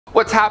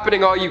What's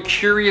happening, all you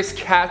curious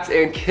cats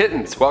and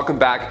kittens? Welcome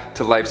back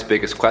to Life's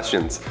Biggest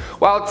Questions.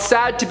 While it's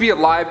sad to be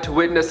alive to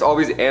witness all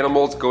these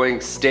animals going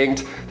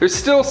extinct, there's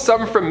still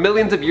some from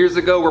millions of years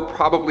ago we're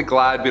probably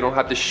glad we don't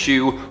have to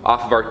shoo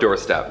off of our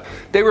doorstep.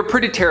 They were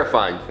pretty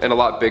terrifying and a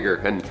lot bigger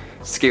and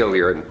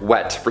scalier and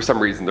wet. For some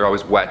reason, they're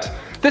always wet.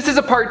 This is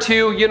a part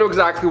 2, you know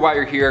exactly why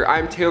you're here.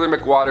 I'm Taylor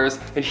McWaters,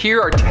 and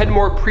here are 10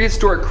 more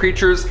prehistoric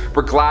creatures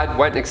we're glad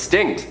went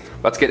extinct.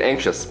 Let's get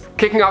anxious.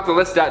 Kicking off the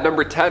list at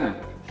number 10.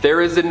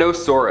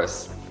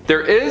 Therizinosaurus.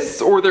 There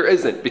is or there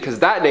isn't, because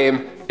that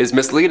name is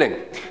misleading.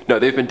 No,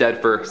 they've been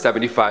dead for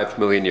 75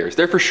 million years.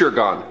 They're for sure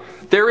gone.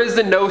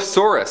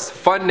 Therizinosaurus,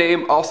 fun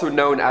name, also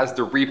known as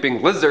the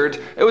reaping lizard.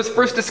 It was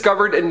first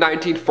discovered in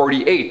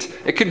 1948.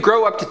 It could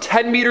grow up to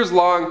 10 meters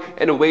long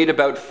and weighed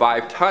about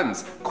 5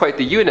 tons. Quite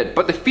the unit,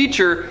 but the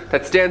feature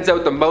that stands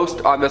out the most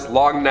on this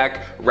long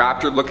neck,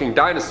 raptor looking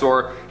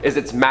dinosaur is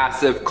its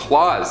massive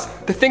claws.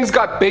 The thing's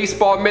got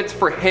baseball mitts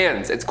for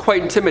hands. It's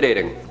quite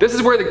intimidating. This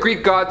is where the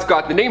Greek gods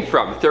got the name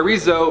from.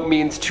 Therizo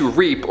means to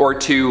reap or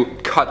to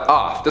cut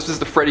off. This was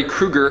the Freddy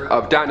Krueger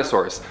of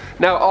dinosaurs.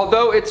 Now,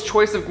 although its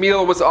choice of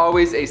meal was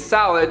always a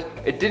salad,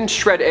 it didn't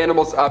shred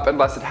animals up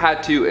unless it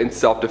had to in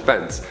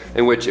self-defense,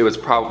 in which it was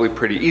probably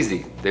pretty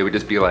easy. They would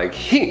just be like,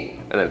 hee,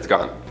 and then it's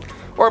gone.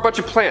 Or a bunch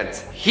of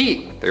plants,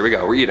 hee, there we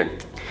go, we're eating.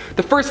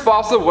 The first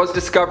fossil was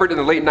discovered in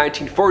the late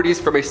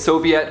 1940s from a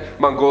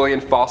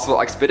Soviet-Mongolian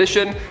fossil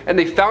expedition, and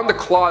they found the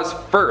claws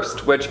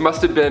first, which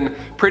must have been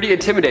pretty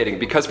intimidating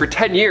because for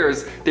 10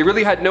 years, they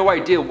really had no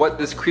idea what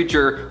this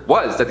creature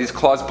was that these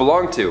claws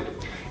belonged to.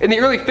 In the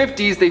early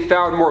 50s, they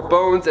found more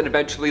bones and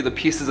eventually the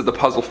pieces of the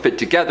puzzle fit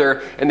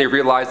together and they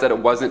realized that it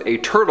wasn't a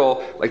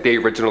turtle like they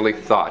originally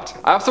thought.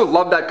 I also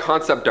love that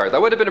concept art.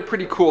 That would have been a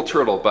pretty cool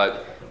turtle,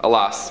 but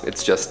alas,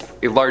 it's just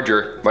a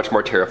larger, much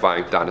more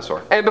terrifying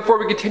dinosaur. And before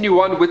we continue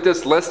on with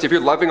this list, if you're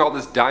loving all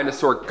this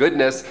dinosaur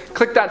goodness,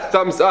 click that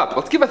thumbs up.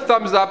 Let's give a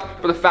thumbs up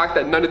for the fact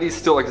that none of these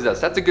still exist.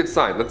 That's a good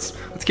sign. Let's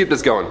keep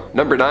this going.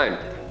 Number 9,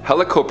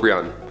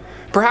 Helicoprion.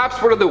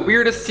 Perhaps one of the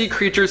weirdest sea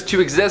creatures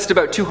to exist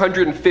about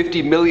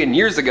 250 million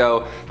years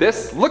ago,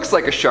 this looks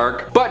like a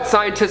shark, but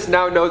scientists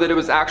now know that it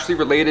was actually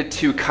related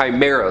to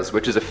chimeras,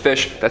 which is a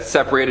fish that's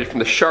separated from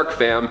the shark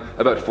fam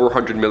about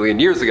 400 million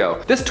years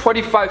ago. This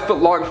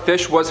 25-foot long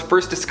fish was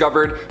first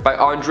discovered by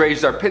Andrei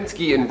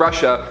Zarpinski in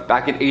Russia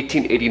back in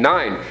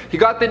 1889. He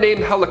got the name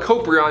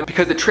Helicoprion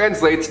because it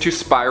translates to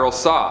spiral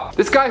saw.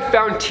 This guy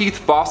found teeth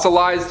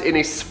fossilized in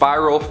a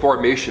spiral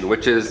formation,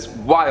 which is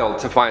wild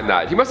to find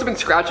that. He must have been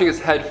scratching his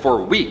head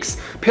for weeks.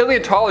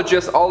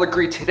 Paleontologists all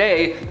agree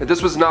today that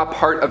this was not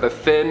part of a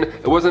fin,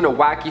 it wasn't a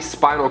wacky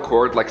spinal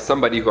cord like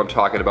somebody who I'm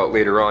talking about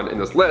later on in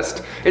this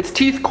list. Its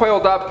teeth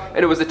coiled up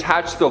and it was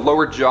attached to the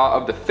lower jaw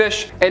of the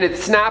fish, and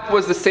its snap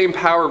was the same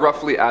power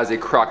roughly as a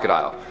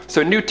crocodile.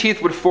 So new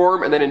teeth would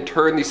form and then in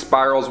turn these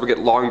spirals would get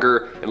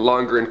longer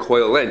and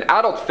coil in.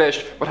 Adult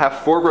fish would have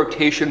 4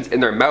 rotations in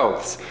their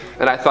mouths,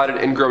 and I thought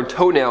an ingrown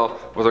toenail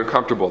was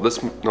uncomfortable.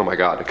 This, oh my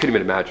god, I couldn't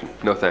even imagine.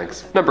 No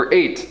thanks. Number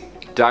 8.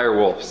 Dire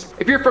wolves.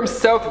 If you're from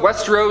South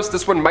Westeros,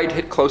 this one might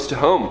hit close to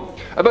home.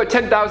 About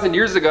 10,000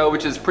 years ago,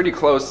 which is pretty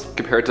close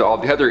compared to all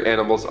the other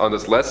animals on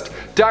this list,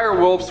 dire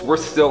wolves were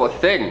still a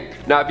thing.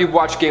 Now if you've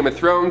watched Game of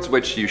Thrones,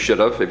 which you should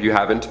have, if you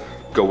haven't,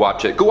 go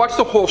watch it. Go watch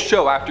the whole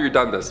show after you're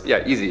done this.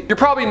 Yeah, easy. You're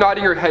probably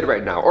nodding your head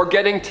right now, or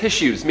getting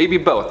tissues, maybe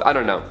both, I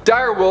don't know.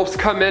 Dire wolves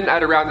come in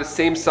at around the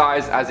same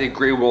size as a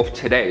gray wolf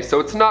today, so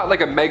it's not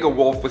like a mega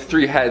wolf with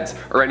 3 heads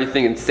or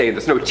anything insane.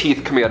 There's no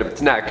teeth coming out of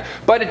its neck,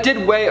 but it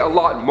did weigh a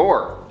lot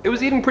more. It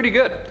was eating pretty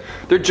good.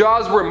 Their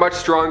jaws were much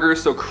stronger,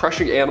 so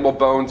crushing animal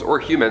bones or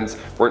humans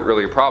weren't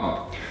really a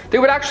problem. They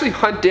would actually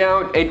hunt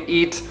down and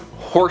eat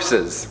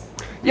horses.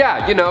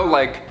 Yeah, you know,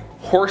 like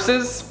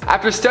horses.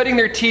 After studying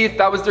their teeth,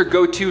 that was their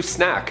go-to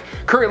snack.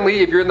 Currently,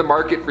 if you're in the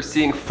market for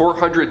seeing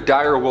 400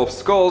 dire wolf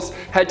skulls,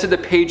 head to the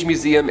Page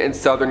Museum in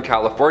Southern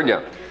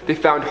California. They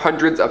found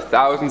hundreds of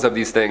thousands of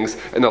these things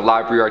in the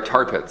La Bruyere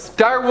tar pits.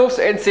 Dire wolves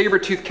and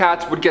saber-toothed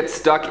cats would get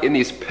stuck in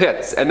these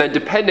pits, and then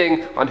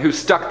depending on who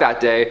stuck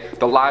that day,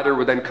 the latter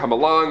would then come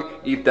along,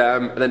 eat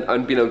them, and then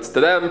unbeknownst to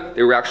them,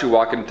 they were actually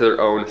walking to their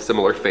own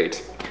similar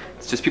fate.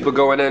 It's just people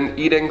going in,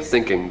 eating,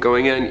 sinking,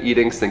 going in,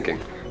 eating, sinking.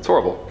 It's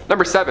horrible.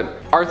 Number 7,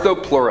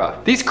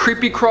 Arthropleura. These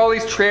creepy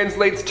crawlies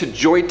translates to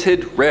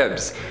jointed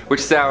ribs, which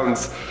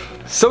sounds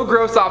so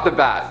gross off the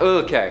bat.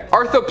 Okay.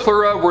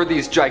 Arthropleura were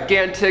these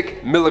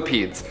gigantic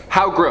millipedes.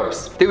 How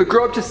gross. They would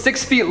grow up to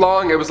 6 feet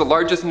long. It was the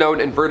largest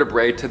known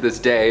invertebrate to this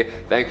day.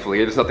 Thankfully,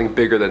 there's nothing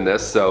bigger than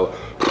this, so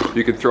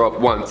you can throw up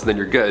once and then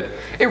you're good.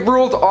 It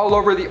ruled all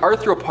over the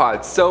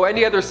arthropods, so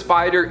any other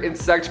spider,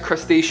 insect,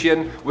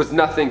 crustacean was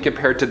nothing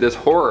compared to this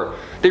horror.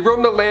 They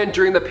roamed the land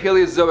during the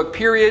Paleozoic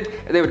period,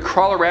 and they would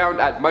crawl around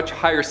at much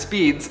higher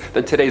speeds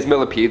than today's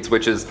millipedes,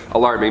 which is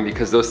alarming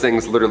because those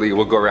things literally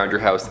will go around your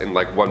house in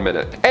like 1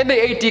 minute. And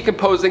they ate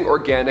decomposing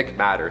organic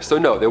matter, so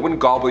no, they wouldn't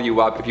gobble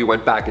you up if you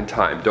went back in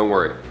time, don't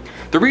worry.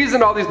 The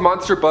reason all these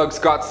monster bugs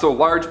got so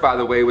large, by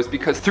the way, was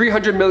because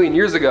 300 million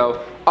years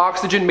ago,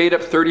 oxygen made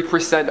up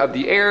 30% of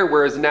the air,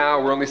 whereas now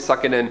we're only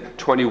sucking in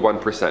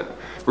 21%.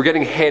 We're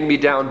getting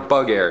hand-me-down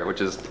bug air, which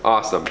is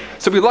awesome.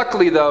 So we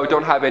luckily, though,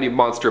 don't have any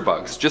monster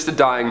bugs, just a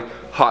dying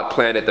hot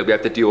planet that we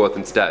have to deal with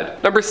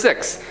instead. Number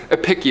 6,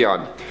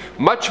 Epicyon.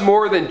 Much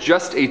more than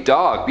just a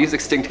dog, these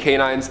extinct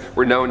canines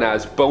were known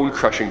as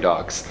bone-crushing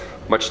dogs.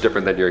 Much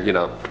different than your,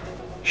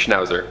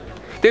 schnauzer.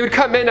 They would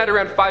come in at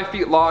around 5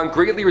 feet long,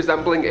 greatly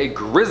resembling a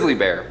grizzly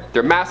bear.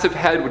 Their massive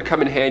head would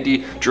come in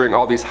handy during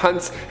all these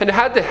hunts, and it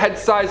had the head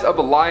size of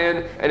a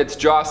lion, and its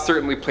jaw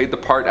certainly played the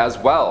part as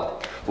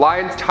well.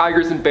 Lions,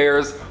 tigers, and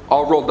bears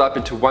all rolled up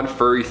into one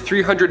furry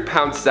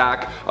 300-pound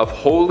sack of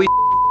holy.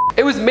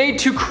 It was made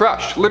to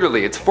crush,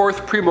 literally. Its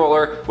fourth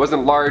premolar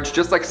wasn't large,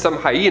 just like some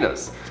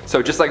hyenas.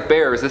 So just like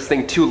bears, this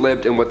thing too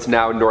lived in what's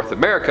now North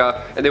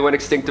America, and they went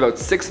extinct about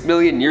 6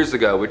 million years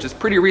ago, which is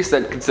pretty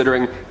recent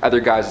considering other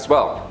guys as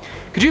well.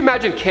 Could you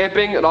imagine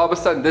camping and all of a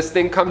sudden this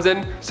thing comes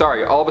in?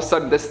 Sorry, all of a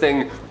sudden this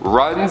thing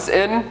runs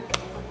in?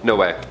 No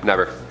way,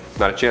 never,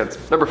 not a chance.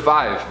 Number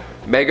 5,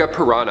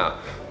 Megapiranha.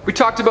 We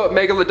talked about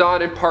Megalodon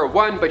in part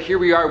 1, but here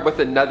we are with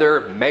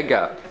another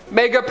mega.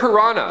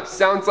 Megapiranha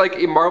sounds like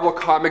a Marvel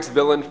Comics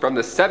villain from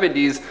the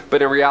 70s,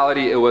 but in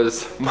reality it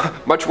was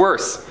much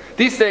worse.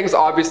 These things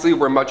obviously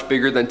were much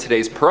bigger than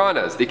today's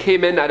piranhas. They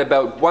came in at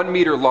about 1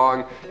 meter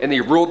long and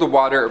they ruled the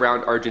water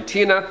around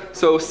Argentina,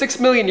 so 6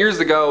 million years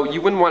ago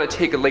you wouldn't want to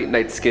take a late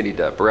night skinny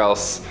dip, or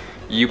else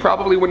you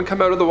probably wouldn't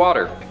come out of the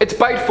water. Its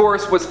bite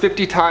force was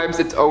 50 times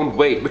its own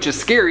weight, which is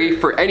scary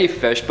for any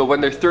fish, but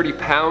when they're 30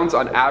 pounds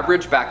on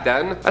average back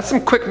then, that's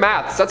some quick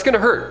maths, that's gonna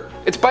hurt.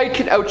 Its bite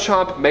can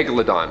outchomp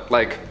Megalodon,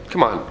 like,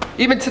 come on.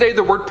 Even today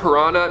the word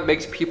piranha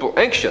makes people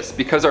anxious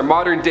because our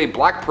modern day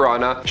black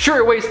piranha, sure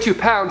it weighs 2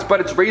 pounds, but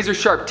its razor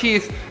sharp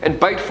teeth and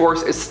bite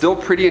force is still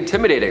pretty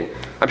intimidating.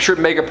 I'm sure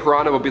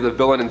Megapiranha will be the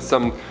villain in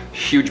some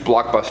huge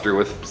blockbuster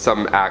with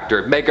some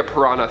actor.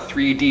 Megapiranha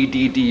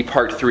 3DDD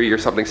Part 3 or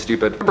something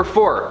stupid. Number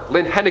 4,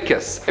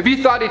 Linhenykus. If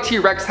you thought a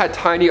T-Rex had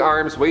tiny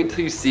arms, wait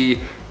until you see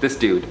this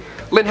dude.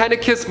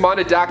 Linhenykus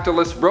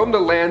monodactylus roamed the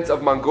lands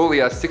of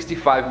Mongolia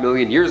 65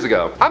 million years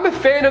ago. I'm a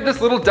fan of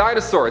this little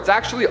dinosaur. It's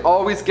actually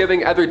always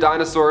giving other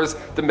dinosaurs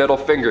the middle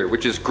finger,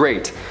 which is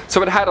great.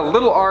 So it had a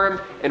little arm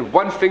and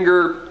one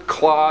finger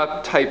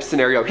claw type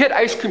scenario. He had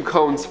ice cream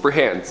cones for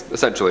hands,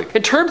 essentially.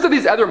 In terms of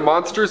these other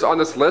monsters on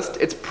this list,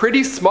 it's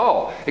pretty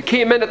small. It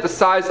came in at the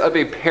size of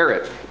a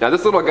parrot. Now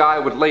this little guy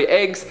would lay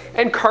eggs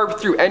and carve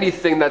through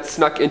anything that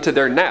snuck into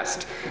their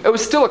nest. It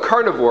was still a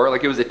carnivore,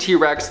 like it was a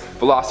T-Rex,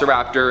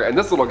 Velociraptor, and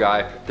this little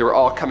guy. They were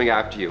all coming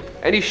after you.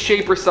 Any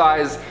shape or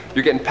size,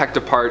 you're getting pecked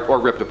apart or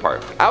ripped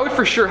apart. I would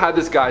for sure have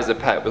this guy as a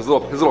pet. His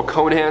little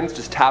cone hands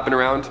just tapping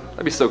around.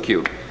 That'd be so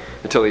cute.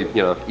 Until he,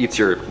 eats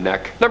your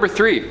neck. Number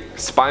 3,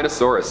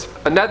 Spinosaurus.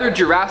 Another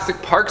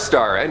Jurassic Park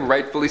star, and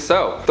rightfully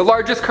so. The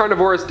largest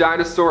carnivorous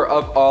dinosaur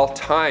of all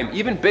time,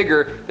 even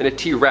bigger than a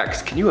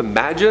T-Rex. Can you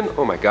imagine?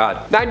 Oh my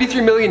god.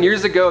 93 million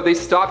years ago, they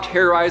stopped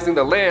terrorizing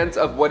the lands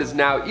of what is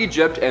now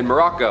Egypt and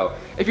Morocco.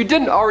 If you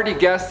didn't already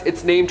guess,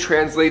 its name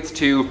translates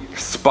to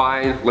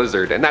spine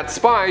lizard, and that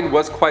spine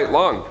was quite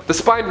long. The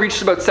spine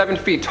reached about 7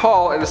 feet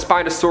tall, and the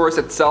Spinosaurus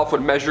itself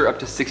would measure up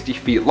to 60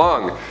 feet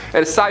long.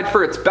 And aside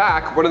for its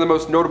back, one of the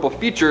most notable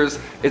features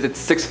is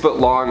its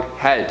 6-foot-long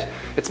head.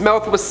 Its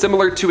mouth was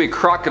similar to a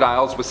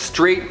crocodile's with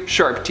straight,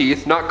 sharp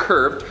teeth, not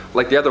curved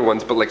like the other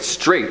ones, but like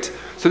straight.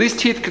 So these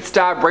teeth could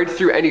stab right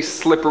through any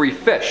slippery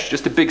fish,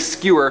 just a big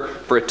skewer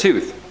for a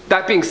tooth.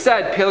 That being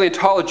said,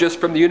 paleontologists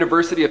from the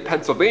University of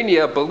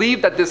Pennsylvania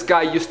believe that this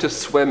guy used to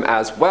swim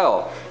as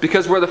well,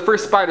 because where the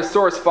first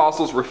Spinosaurus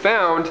fossils were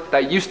found,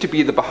 that used to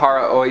be the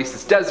Bahara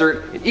Oasis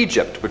Desert in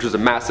Egypt, which was a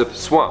massive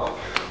swamp.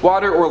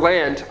 Water or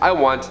land, I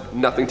want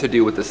nothing to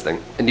do with this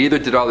thing. And neither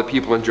did all the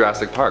people in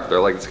Jurassic Park.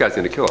 They're like, this guy's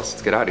gonna kill us,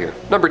 let's get out of here.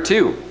 Number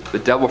 2, the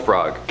devil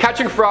frog.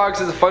 Catching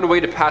frogs is a fun way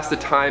to pass the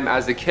time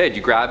as a kid.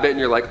 You grab it and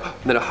you're like, oh,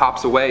 and then it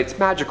hops away, it's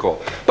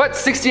magical. But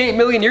 68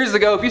 million years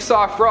ago, if you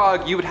saw a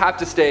frog, you would have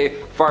to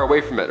stay far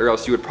away from it, or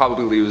else you would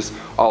probably lose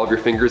all of your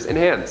fingers and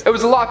hands. It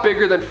was a lot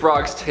bigger than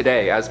frogs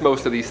today, as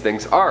most of these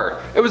things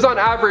are. It was on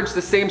average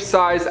the same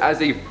size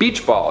as a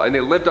beach ball, and they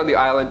lived on the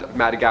island of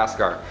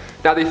Madagascar.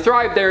 Now they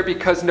thrived there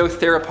because no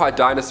theropod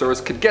dinosaurs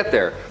could get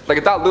there. Like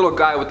if that little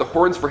guy with the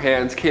horns for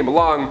hands came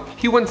along,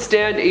 he wouldn't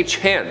stand a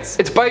chance.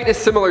 Its bite is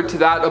similar to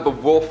that of a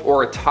wolf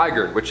or a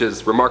tiger, which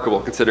is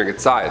remarkable considering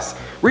its size.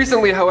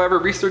 Recently, however,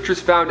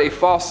 researchers found a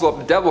fossil of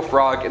the devil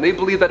frog, and they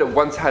believe that it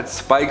once had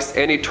spikes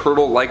and a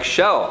turtle-like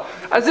shell.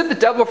 As if the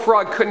devil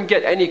frog couldn't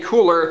get any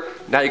cooler,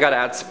 now you gotta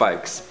add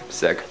spikes.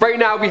 Sick. Right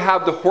now we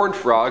have the horned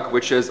frog,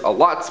 which is a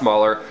lot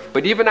smaller,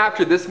 but even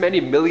after this many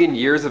million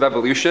years of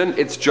evolution,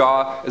 its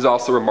jaw is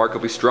also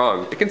remarkably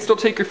strong. It can still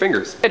take your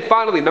fingers. And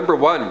finally, number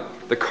 1,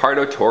 the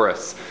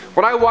Carnotaurus.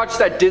 When I watched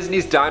that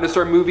Disney's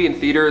dinosaur movie in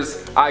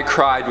theaters, I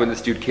cried when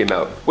this dude came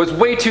out. It was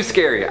way too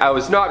scary. I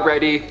was not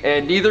ready,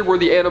 and neither were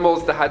the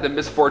animals that had the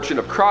misfortune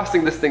of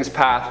crossing this thing's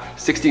path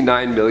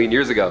 69 million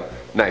years ago.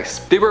 Nice.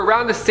 They were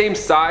around the same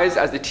size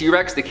as the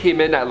T-Rex. They came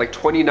in at like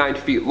 29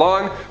 feet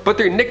long, but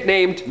they're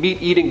nicknamed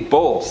meat-eating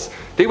bulls.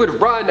 They would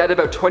run at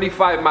about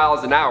 25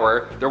 miles an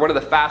hour. They're one of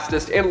the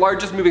fastest and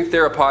largest moving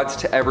theropods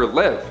to ever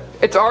live.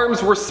 Its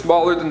arms were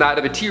smaller than that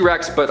of a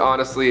T-Rex, but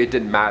honestly it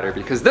didn't matter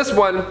because this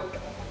one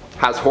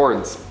has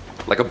horns.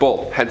 Like a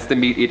bull, hence the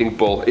meat-eating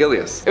bull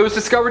alias. It was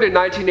discovered in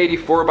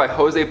 1984 by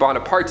Jose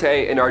Bonaparte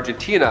in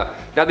Argentina.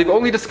 Now they've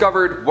only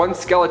discovered one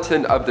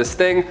skeleton of this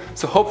thing,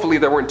 so hopefully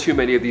there weren't too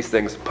many of these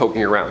things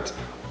poking around.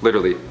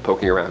 Literally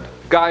poking around.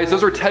 Guys,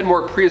 those were 10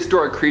 more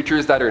prehistoric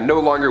creatures that are no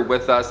longer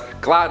with us,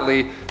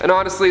 gladly, and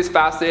honestly, as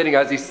fascinating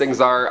as these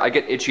things are, I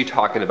get itchy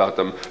talking about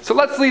them. So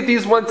let's leave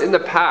these ones in the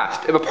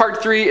past. If a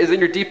part 3 is in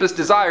your deepest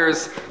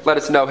desires, let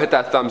us know, hit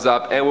that thumbs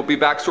up, and we'll be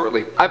back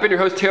shortly. I've been your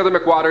host, Taylor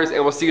McWaters,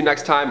 and we'll see you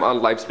next time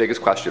on Life's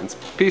Biggest Questions.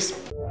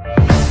 Peace.